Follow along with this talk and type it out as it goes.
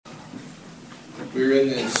We're in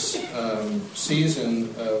this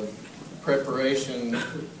season of preparation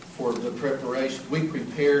for the preparation. We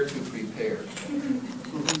prepare to prepare.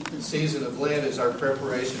 The season of Lent is our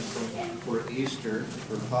preparation for Easter,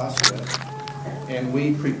 for Pascha, and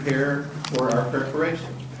we prepare for our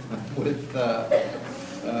preparation with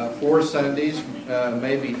 4 Sundays,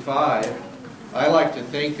 maybe 5. I like to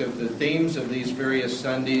think of the themes of these various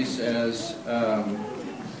Sundays as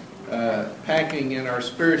packing in our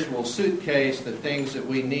spiritual suitcase the things that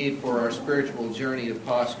we need for our spiritual journey of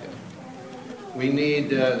Pascha. We need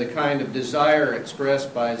the kind of desire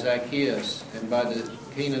expressed by Zacchaeus and by the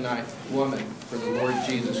Canaanite woman for the Lord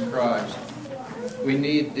Jesus Christ. We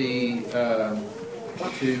need to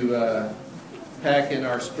pack in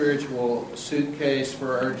our spiritual suitcase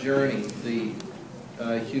for our journey the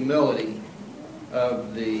humility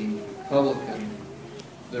of the publican,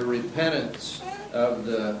 the repentance of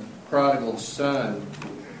the prodigal son,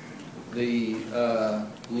 the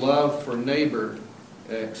love for neighbor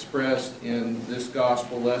expressed in this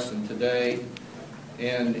gospel lesson today,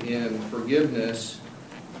 and in forgiveness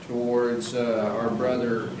towards our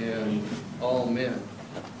brother and all men.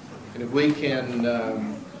 And if we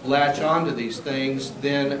can latch onto these things,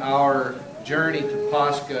 then our journey to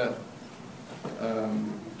Pascha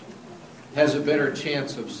has a better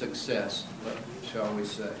chance of success, shall we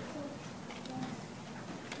say.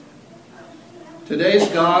 Today's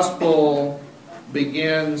gospel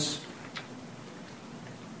begins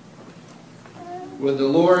with the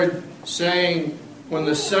Lord saying, "When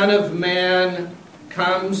the Son of Man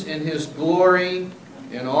comes in His glory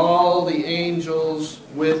and all the angels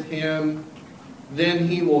with Him, then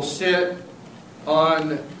He will sit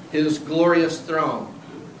on His glorious throne."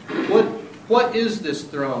 What is this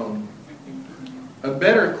throne? A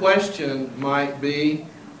better question might be,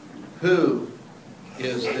 who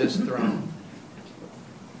is this throne?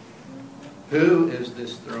 Who is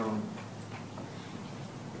this throne?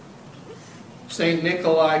 St.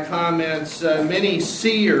 Nikolai comments, many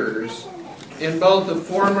seers in both the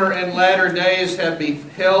former and latter days have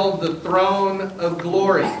beheld the throne of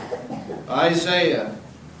glory. Isaiah,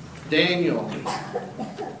 Daniel,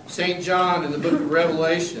 St. John in the book of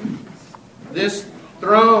Revelation. This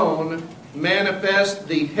throne manifests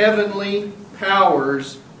the heavenly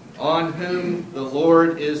powers on whom the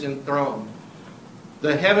Lord is enthroned.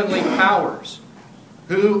 The heavenly powers.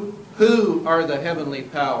 Who are the heavenly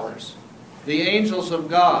powers? The angels of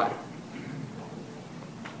God.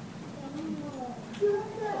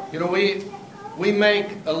 You know, we make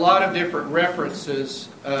a lot of different references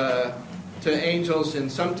to angels,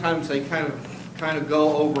 and sometimes they kind of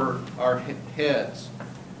go over our heads.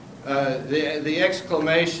 The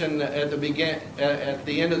exclamation at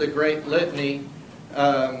the end of the Great Litany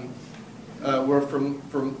we're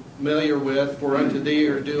familiar with, "For unto Thee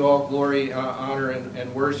are due all glory, honor,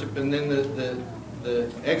 and worship." And then the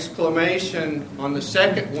exclamation on the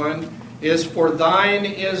second one is, "For Thine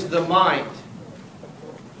is the might,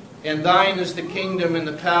 and Thine is the kingdom and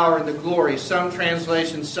the power and the glory." Some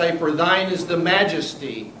translations say, "For Thine is the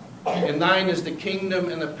majesty, and Thine is the kingdom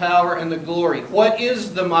and the power and the glory." What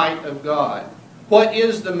is the might of God? What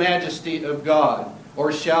is the majesty of God?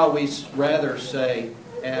 Or shall we rather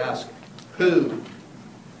ask, who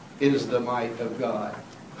is the might of God?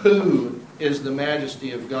 Who is the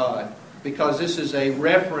majesty of God? Because this is a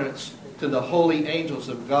reference to the holy angels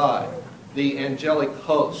of God, the angelic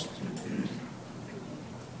host.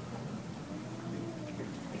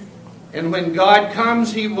 And when God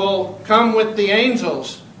comes, He will come with the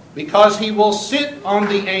angels, because He will sit on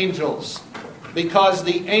the angels, because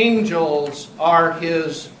the angels are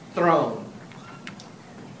His throne.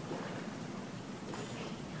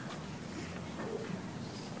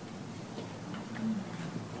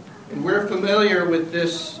 And we're familiar with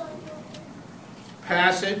this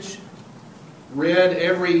passage, read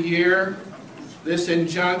every year, this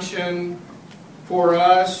injunction for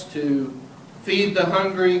us to feed the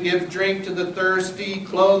hungry, give drink to the thirsty,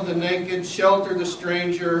 clothe the naked, shelter the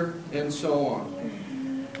stranger, and so on.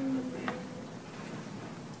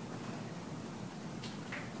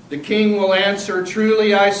 The King will answer,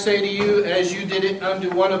 "Truly I say to you, as you did it unto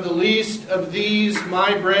one of the least of these,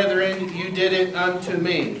 my brethren, you did it unto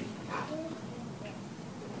me."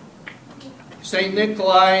 St.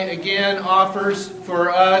 Nikolai again offers for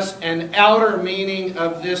us an outer meaning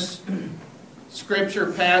of this scripture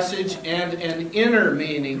passage and an inner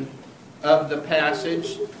meaning of the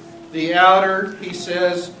passage. The outer, he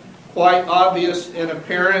says, quite obvious and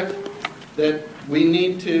apparent, that we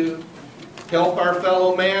need to help our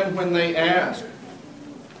fellow man when they ask.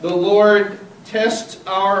 The Lord tests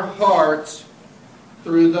our hearts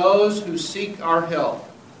through those who seek our help.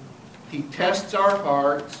 He tests our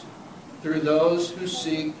hearts through those who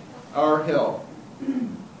seek our help.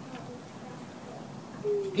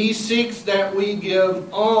 He seeks that we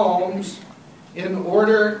give alms in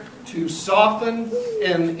order to soften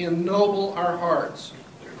and ennoble our hearts.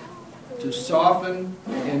 To soften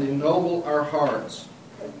and ennoble our hearts.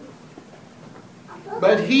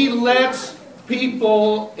 But He lets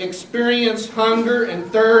people experience hunger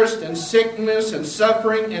and thirst and sickness and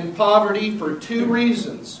suffering and poverty for two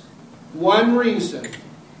reasons. One reason,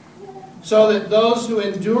 so that those who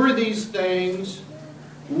endure these things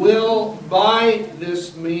will, by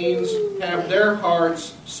this means, have their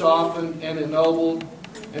hearts softened and ennobled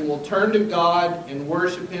and will turn to God and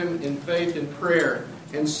worship Him in faith and prayer.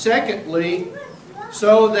 And secondly,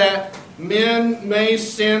 so that men may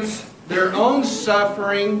sense their own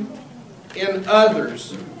suffering in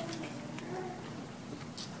others.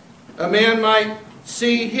 A man might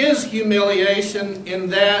see his humiliation in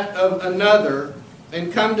that of another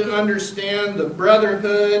and come to understand the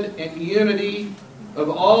brotherhood and unity of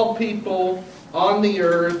all people on the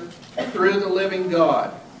earth through the living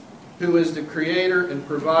God, who is the creator and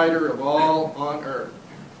provider of all on earth.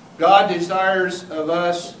 God desires of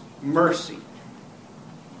us mercy.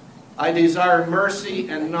 I desire mercy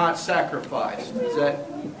and not sacrifice. Does that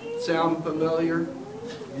sound familiar?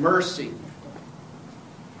 Mercy.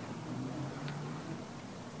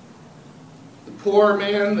 The poor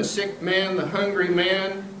man, the sick man, the hungry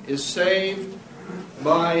man is saved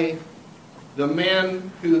by the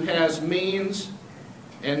man who has means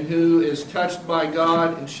and who is touched by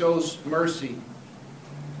God and shows mercy.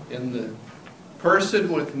 And the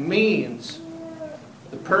person with means,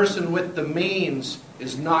 the person with the means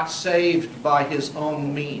is not saved by his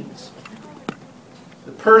own means.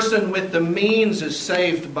 The person with the means is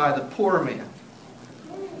saved by the poor man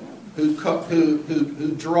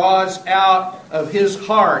who draws out of his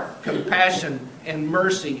heart compassion and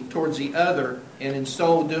mercy towards the other, and in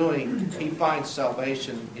so doing, he finds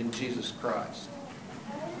salvation in Jesus Christ.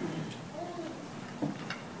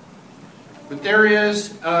 But there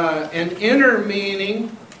is an inner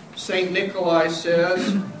meaning, St. Nikolai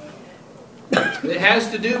says, that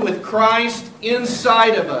has to do with Christ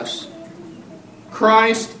inside of us.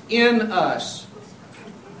 Christ in us.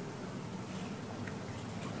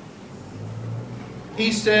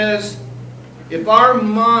 He says, if our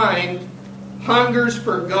mind hungers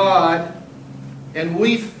for God and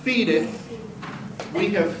we feed it, we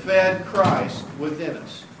have fed Christ within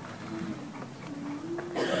us.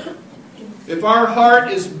 If our heart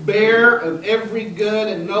is bare of every good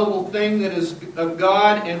and noble thing that is of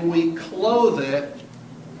God and we clothe it,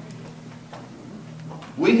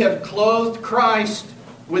 we have clothed Christ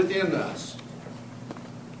within us.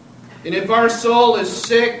 And if our soul is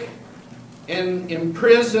sick and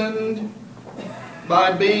imprisoned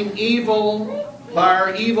by being evil, by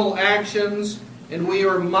our evil actions, and we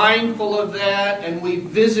are mindful of that and we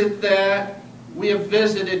visit that, we have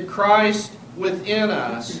visited Christ within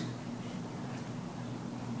us.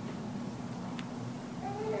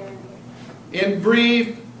 In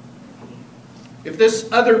brief, if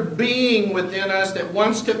this other being within us that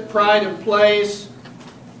once took pride of place,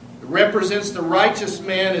 represents the righteous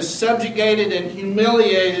man, is subjugated and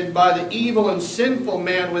humiliated by the evil and sinful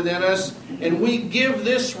man within us, and we give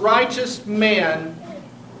this righteous man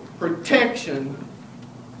protection,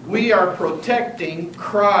 we are protecting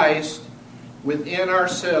Christ within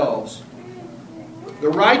ourselves. The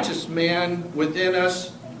righteous man within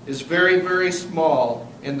us is very, very small.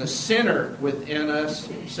 And the sinner within us,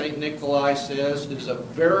 St. Nikolai says, is a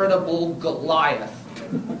veritable Goliath.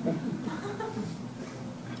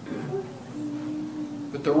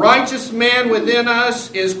 But the righteous man within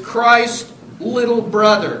us is Christ's little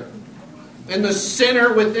brother. And the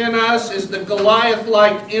sinner within us is the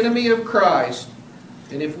Goliath-like enemy of Christ.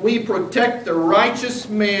 And if we protect the righteous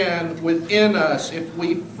man within us, if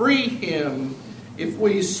we free him, if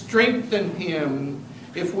we strengthen him,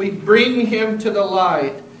 if we bring him to the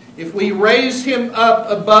light, if we raise him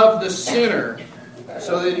up above the sinner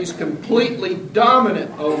so that he's completely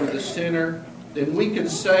dominant over the sinner, then we can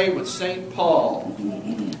say with St. Paul,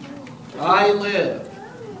 I live,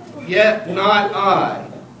 yet not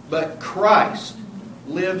I, but Christ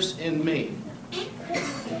lives in me.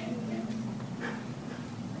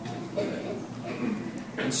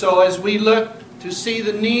 And so as we look to see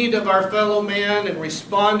the need of our fellow man and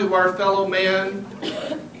respond to our fellow man,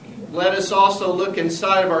 let us also look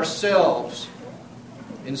inside of ourselves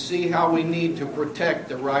and see how we need to protect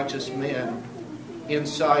the righteous man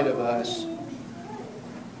inside of us,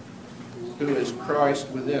 who is Christ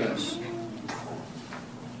within us.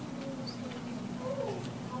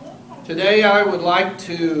 Today I would like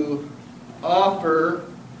to offer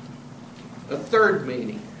a third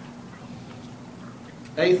meaning,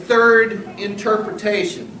 a third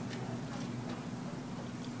interpretation.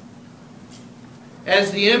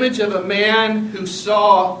 As the image of a man who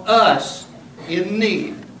saw us in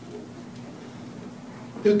need,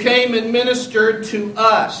 who came and ministered to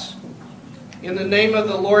us in the name of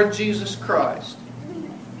the Lord Jesus Christ.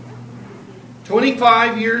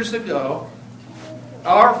 25 years ago,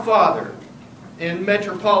 our father in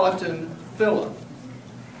Metropolitan Philip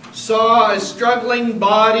saw a struggling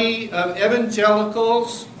body of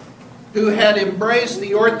evangelicals who had embraced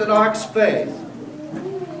the Orthodox faith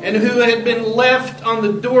and who had been left on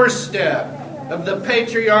the doorstep of the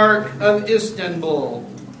Patriarch of Istanbul,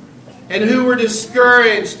 and who were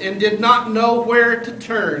discouraged and did not know where to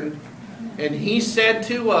turn. And he said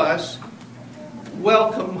to us,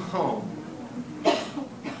 "Welcome home."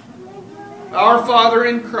 Our Father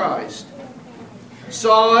in Christ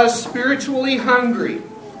saw us spiritually hungry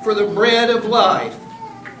for the bread of life,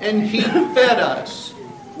 and He fed us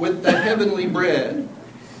with the heavenly bread.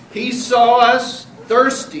 He saw us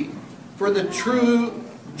thirsty for the true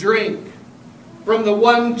drink from the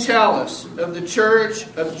one chalice of the Church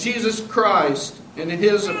of Jesus Christ and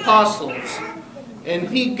His apostles, and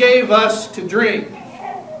He gave us to drink.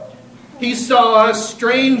 He saw us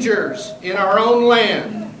strangers in our own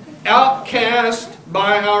land, outcast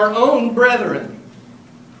by our own brethren,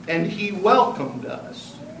 and He welcomed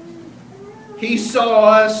us. He saw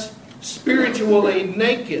us spiritually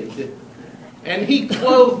naked, and He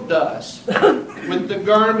clothed us with the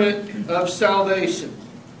garment of salvation.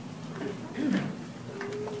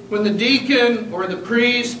 When the deacon or the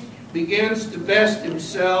priest begins to vest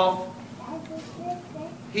himself,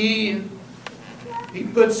 he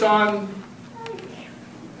puts on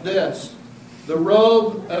this, the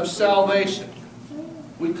robe of salvation.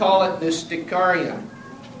 We call it the stikarion.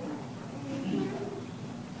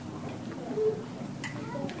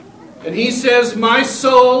 And he says, "My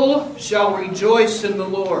soul shall rejoice in the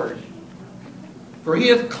Lord, for He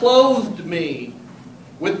hath clothed me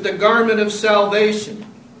with the garment of salvation,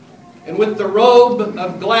 and with the robe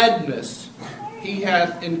of gladness He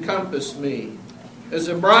hath encompassed me. As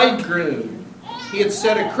a bridegroom, He hath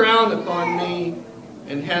set a crown upon me,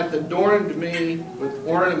 and hath adorned me with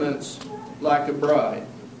ornaments like a bride."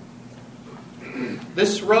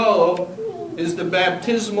 This robe is the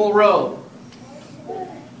baptismal robe.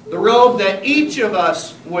 The robe that each of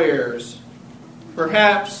us wears,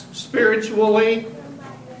 perhaps spiritually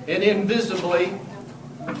and invisibly,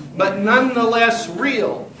 but nonetheless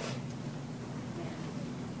real.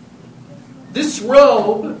 This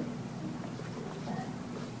robe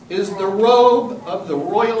is the robe of the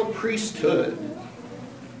royal priesthood.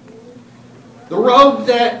 The robe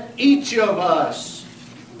that each of us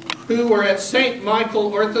who were at St.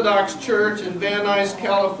 Michael Orthodox Church in Van Nuys,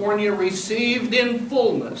 California, received in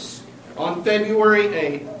fullness on February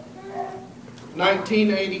 8,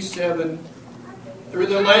 1987, through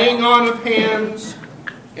the laying on of hands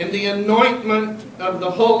and the anointment of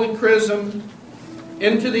the Holy Chrism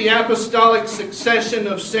into the apostolic succession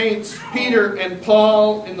of Saints Peter and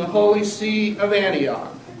Paul in the Holy See of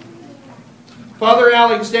Antioch. Father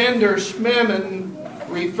Alexander Schmemann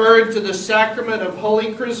referred to the sacrament of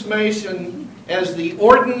Holy Chrismation as the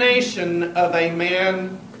ordination of a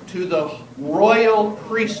man to the royal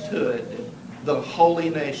priesthood, the holy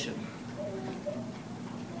nation.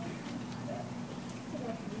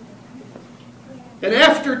 And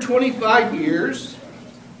after 25 years,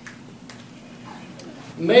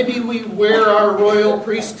 maybe we wear our royal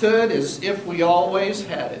priesthood as if we always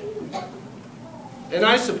had it. And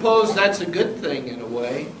I suppose that's a good thing in a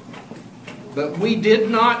way. But we did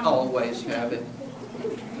not always have it.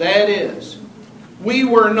 That is, we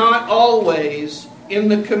were not always in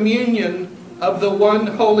the communion of the one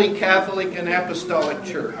holy Catholic and Apostolic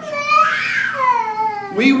Church.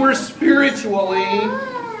 We were spiritually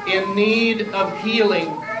in need of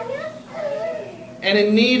healing and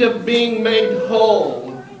in need of being made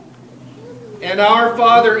whole. And our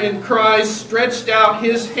Father in Christ stretched out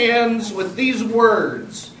His hands with these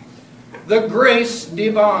words, "The grace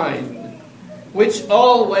divine, which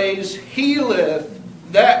always healeth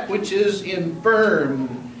that which is infirm,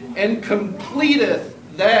 and completeth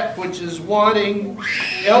that which is wanting,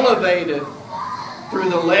 elevateth through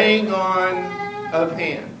the laying on of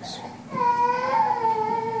hands."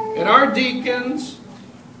 And our deacons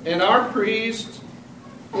and our priests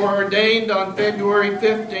were ordained on February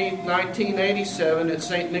 15, 1987 at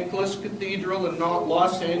St. Nicholas Cathedral in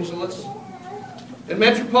Los Angeles. And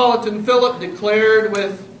Metropolitan Philip declared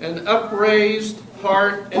with an upraised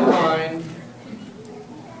heart and mind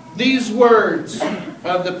these words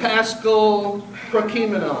of the Paschal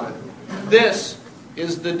Prokeimenon. This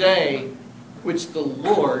is the day which the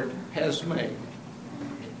Lord has made.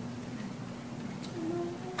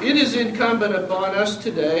 It is incumbent upon us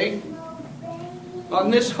today, on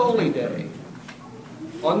this holy day,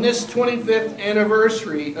 on this 25th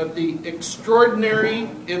anniversary of the extraordinary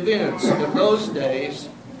events of those days,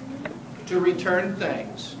 to return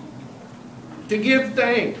thanks, to give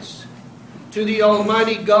thanks to the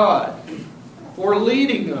Almighty God for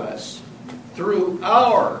leading us through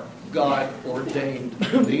our God-ordained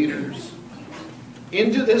leaders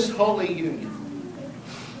into this holy union,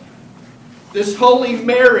 this holy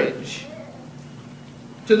marriage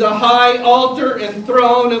to the high altar and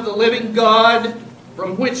throne of the living God,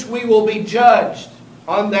 from which we will be judged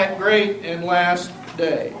on that great and last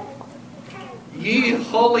day. Ye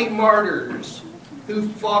holy martyrs who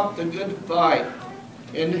fought the good fight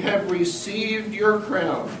and have received your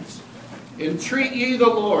crowns, entreat ye the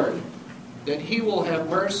Lord that he will have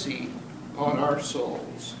mercy on our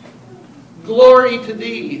souls. Glory to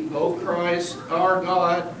thee, O Christ our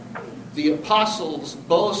God. The apostles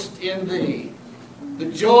boast in thee.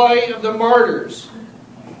 The joy of the martyrs,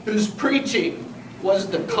 whose preaching was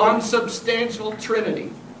the consubstantial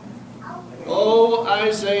Trinity. O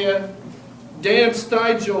Isaiah, dance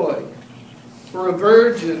thy joy, for a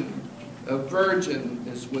virgin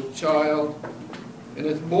is with child, and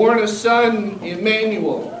hath born a son,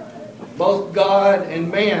 Emmanuel, both God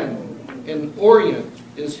and man, and Orient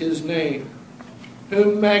is his name,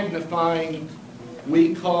 whom magnifying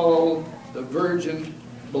we call the Virgin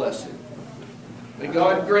Blessed. May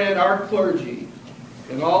God grant our clergy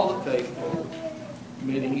and all the faithful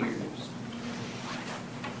many years.